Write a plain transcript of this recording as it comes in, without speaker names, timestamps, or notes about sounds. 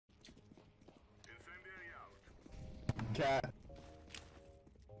Cat.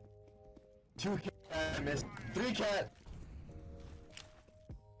 2 cat, I missed. 3 cat.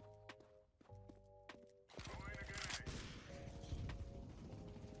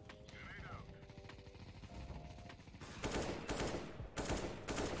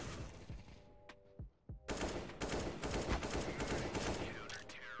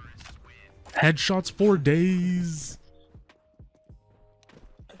 Headshots for days.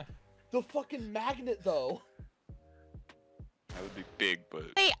 The fucking magnet, though. That would be big, but.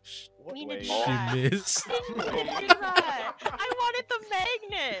 Hey, What, we need to wait. do She that. missed. I need to do that. I wanted the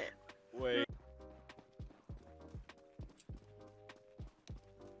magnet. Wait.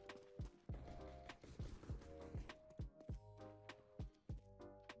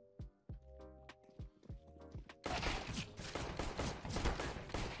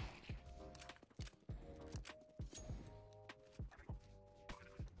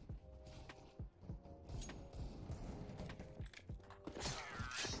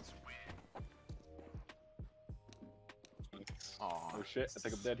 Oh shit, I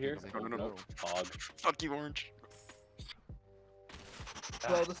think I'm dead here. No. Hog. Fuck you, Orange.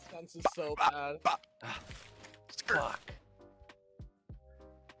 Bro, the sense is so bad. Fuck.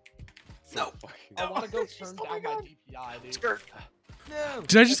 No. I want to go turn down my DPI, dude. Skirt. No.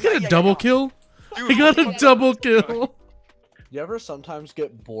 Did I just get a double kill? I got a double kill. You ever sometimes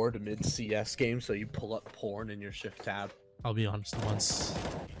get bored mid CS game, so you pull up porn in your shift tab? I'll be honest, once.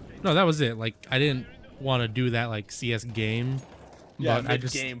 No, that was it. Like, I didn't want to do that like CS game. Yeah, But I mid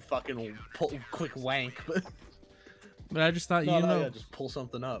just, game fucking pull quick wank, but I just thought, you know, yeah, just pull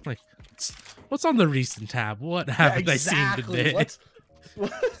something up. like, what's on the recent tab? What haven't I seen today? What's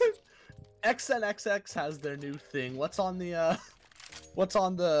XNXX has their new thing. What's on the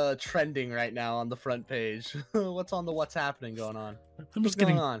trending right now on the front page? What's on the what's happening going on? I'm just going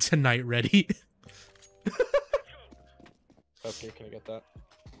getting on? tonight ready. Okay, can I get that?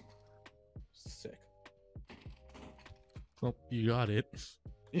 Sick. Well, you got it.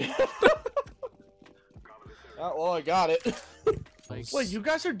 Yeah. Well, I got it. Nice. Wait, you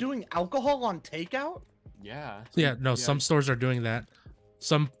guys are doing alcohol on takeout? Yeah. Yeah, no, some stores are doing that.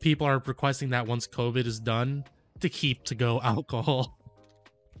 Some people are requesting that once COVID is done to keep to-go alcohol.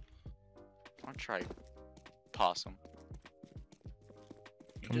 I'll try possum.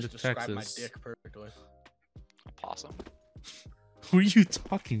 You Come just to described my Texas. dick perfectly. A possum. Who are you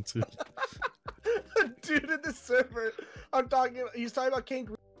talking to? Dude in the server, he's talking about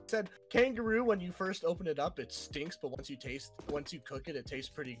kangaroo. He said kangaroo, when you first open it up, it stinks, but once you cook it, it tastes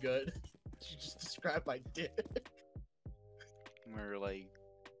pretty good. You just described my dick. Where like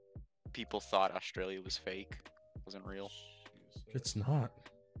people thought Australia was fake, wasn't real, It's not.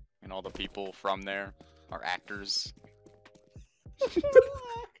 and all the people from there are actors.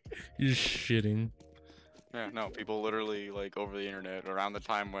 You're shitting. Yeah, no, people literally like over the internet around the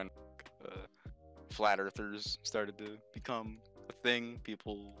time when flat earthers started to become a thing.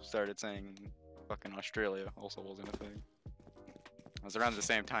 People started saying fucking Australia also wasn't a thing. It was around the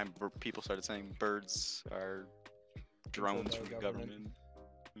same time people started saying birds are drones from the government.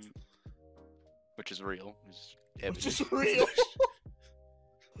 Which is real. Which is real.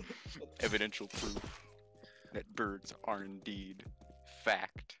 Evidential proof that birds are indeed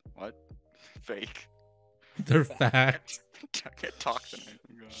fact. What? Fake. They're fact. I can't talk tonight.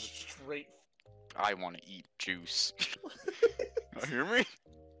 Oh, God. Straight. I want to eat juice. You hear me?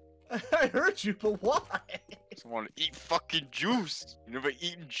 I heard you, but why? I want to eat fucking juice. You never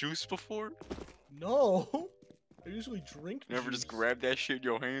eaten juice before? No. I usually drink. You never juice. just grab that shit in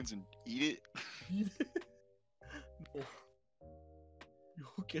your hands and eat it? No. You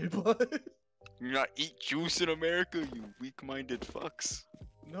okay, bud? You not eat juice in America, you weak-minded fucks.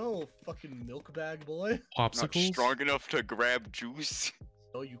 No, fucking milk bag boy. Not Popsicles? strong enough to grab juice.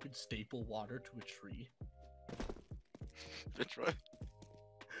 No, you could staple water to a tree. That's right.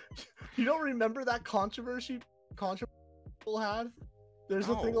 You don't remember that controversy people had? There's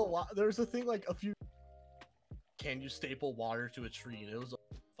a thing a No. lot. There's a thing like a few. Can you staple water to a tree? And it was a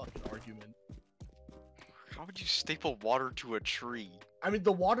fucking argument. How would you staple water to a tree? I mean,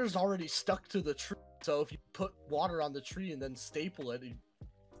 the water's already stuck to the tree, so if you put water on the tree and then staple it,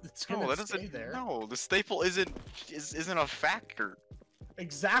 it's gonna No, that stay doesn't. there. No, the staple isn't a factor.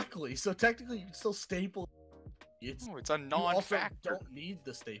 Exactly. So technically, you can still staple. It's No, it's a you also non-factor. don't need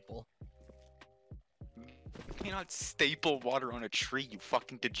the staple. You cannot staple water on a tree, you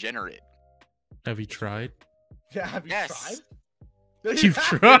fucking degenerate. Have you tried? Yeah, have you Yes. tried? You've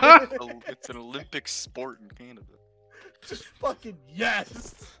have. tried? It's an Olympic sport in Canada. Just fucking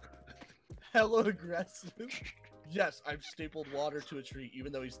yes. Hella aggressive. Yes, I've stapled water to a tree,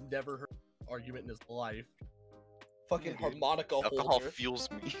 even though he's never heard an argument in his life. fucking Yeah, dude. harmonica Alcohol holder. fuels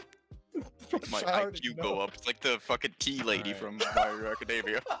me. Which My I already IQ know. go up. It's like the fucking tea lady from My Hero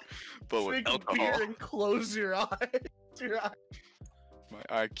Academia, but with Drink a alcohol. beer and close your eyes. Your eyes.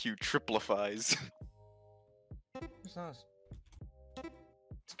 My IQ triplifies. It's nice.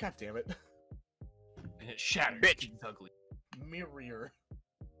 God damn it. And it shattered. Bitch. It's ugly. Mirror.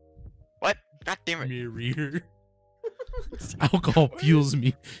 What? God damn it. Mirror. Alcohol fuels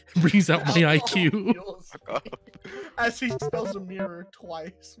me. Brings out my IQ. Fuck off. As he spells a mirror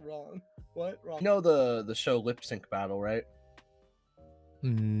twice wrong. What? Wrong. You know the show Lip Sync Battle, right?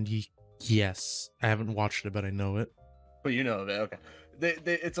 Yes. I haven't watched it, but I know it. But you know of it, okay.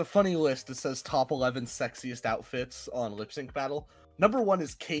 It's a funny list. It says top 11 sexiest outfits on Lip Sync Battle. Number 1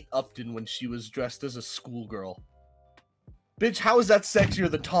 is Kate Upton when she was dressed as a schoolgirl. Bitch, how is that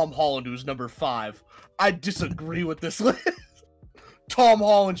sexier than Tom Holland, who's number 5? I disagree with this list. Tom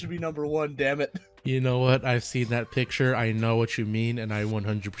Holland should be number 1, damn it. You know what? I've seen that picture. I know what you mean, and I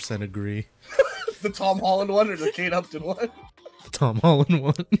 100% agree. The Tom Holland one or the Kate Upton one? Tom Holland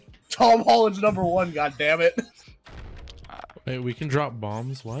one. Tom Holland's number 1, god damn it. Wait, we can drop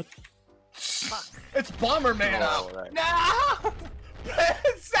bombs? What? It's Bomberman. Oh, right. No!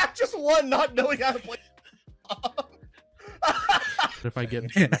 Zach just won not knowing how to play. If I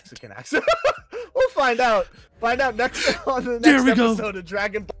get banned? Mexican accent. We'll find out. Find out next on the There next we go. episode of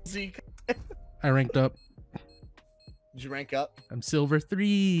Dragon Ball Z. I ranked up. Did you rank up? I'm silver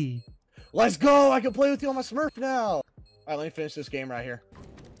 3. Let's go! I can play with you on my Smurf now. All right, let me finish this game right here.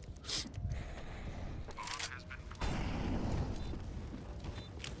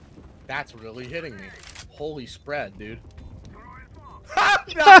 That's really hitting me. Holy spread, dude.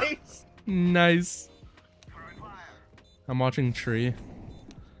 Nice. Nice. I'm watching Tree.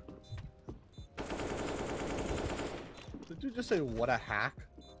 Did you just say what a hack?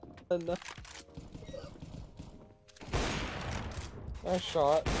 Nice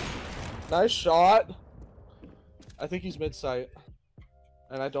shot. Nice shot. I think he's mid-sight.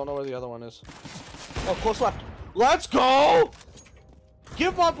 And I don't know where the other one is. Oh, close left. Let's go!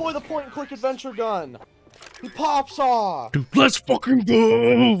 Give my boy the point-and-click adventure gun. He pops off. Dude, let's fucking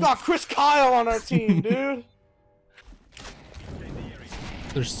go! Got Chris Kyle on our team, dude.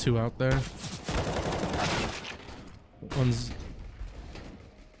 There's 2 out there. One's...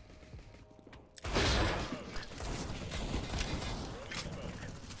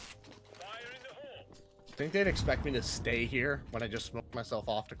 Think they'd expect me to stay here when I just smoked myself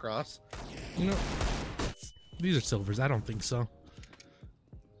off to cross? You know, these are silvers. I don't think so.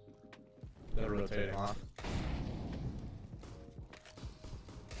 They're rotating off.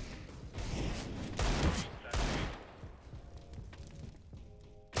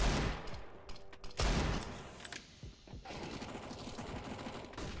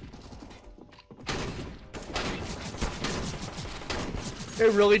 They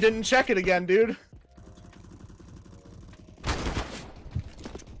really didn't check it again, dude.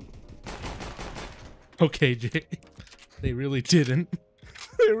 Okay, Jay. They really didn't.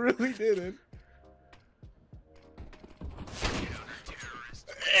 They really didn't.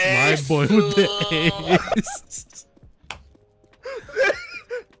 My boy with the ace.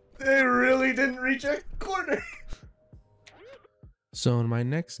 They really didn't reach a corner. So in my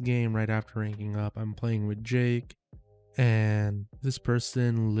next game, right after ranking up, I'm playing with Jake and this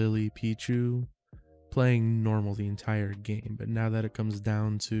person, Lily Pichu, playing normal the entire game. But now that it comes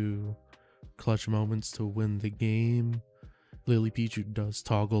down to clutch moments to win the game, Lily Pichu does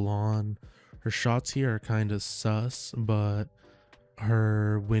toggle on. Her shots here are kind of sus, but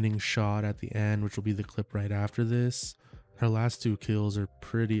her winning shot at the end, which will be the clip right after this, her last 2 kills are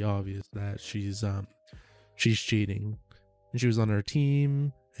pretty obvious that she's cheating. And she was on our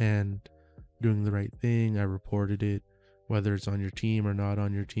team and doing the right thing. I reported it. Whether it's on your team or not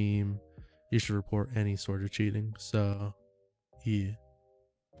on your team, you should report any sort of cheating. So, yeah.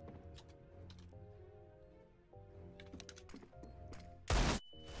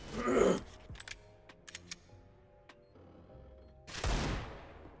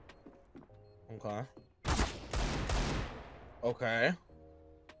 Okay. Okay.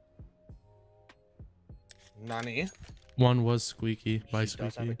 Nani? One was Squeaky by She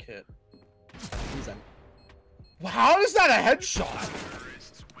does have a Squeaky. kit. He's in. Well, how is that a headshot?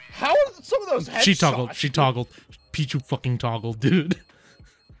 How are some of those headshots? She toggled. She toggled. Pichu fucking toggled, dude.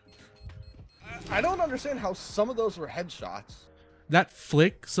 I don't understand how some of those were headshots. That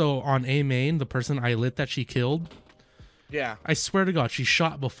flick, so on A main, the person I lit that she killed, Yeah. I swear to God, she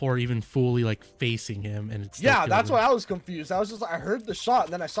shot before even fully like facing him, and it's Yeah, that's why I was confused. I was just like, I heard the shot,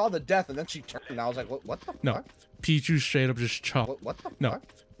 and then I saw the death, and then she turned, and I was like, what the No, fuck? Pichu straight up just chopped. What the No, fuck?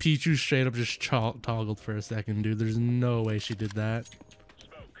 Pichu straight up just toggled for a second, dude. There's no way she did that.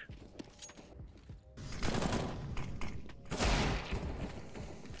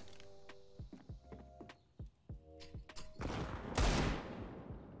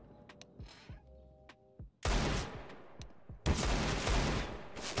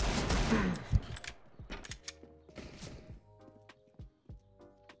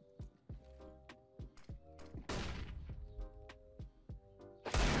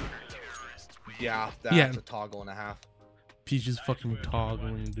 Yeah, that's Yeah. a toggle and a half. Pichu's fucking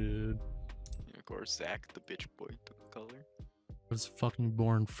toggling, dude. Yeah, of course, Zach, the bitch boy, the color. I was fucking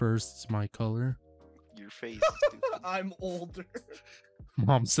born first. It's my color. Your face, stupid. I'm older.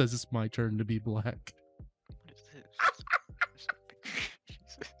 Mom says it's my turn to be black. What is this?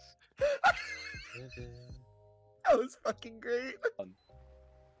 Jesus. That was fucking great.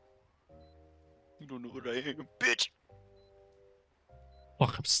 You don't know what I am, bitch.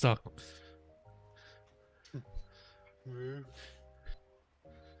 Fuck, I'm stuck.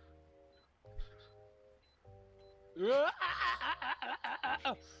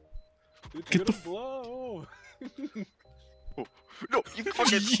 Get the blow. Oh, no, you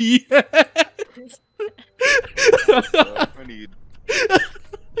fucking. Yeah. I need.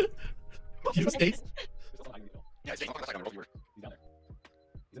 You stay. Yeah, stay on. I'm over. He's down there.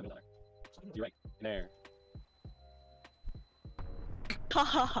 He's in the middle there. You're right. In there.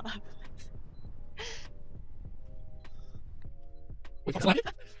 What? Right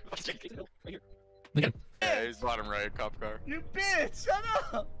here. Yeah, he's bottom right, cop car. You bitch! Shut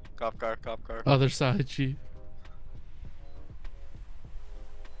up! Cop car, cop car. Other side, Chief.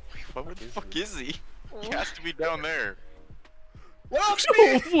 Wait, where the fuck is he? He has to be down there. Well, What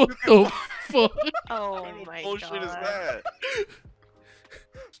the fuck? Oh What my bullshit god. is that?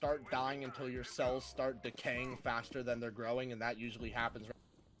 start dying until your cells start decaying faster than they're growing, and that usually happens right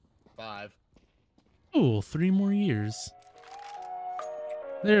 5. Cool, 3 more years.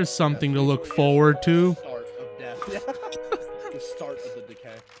 There's something to look forward to. Start of death. Yeah. The start of the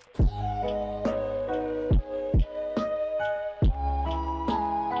decay.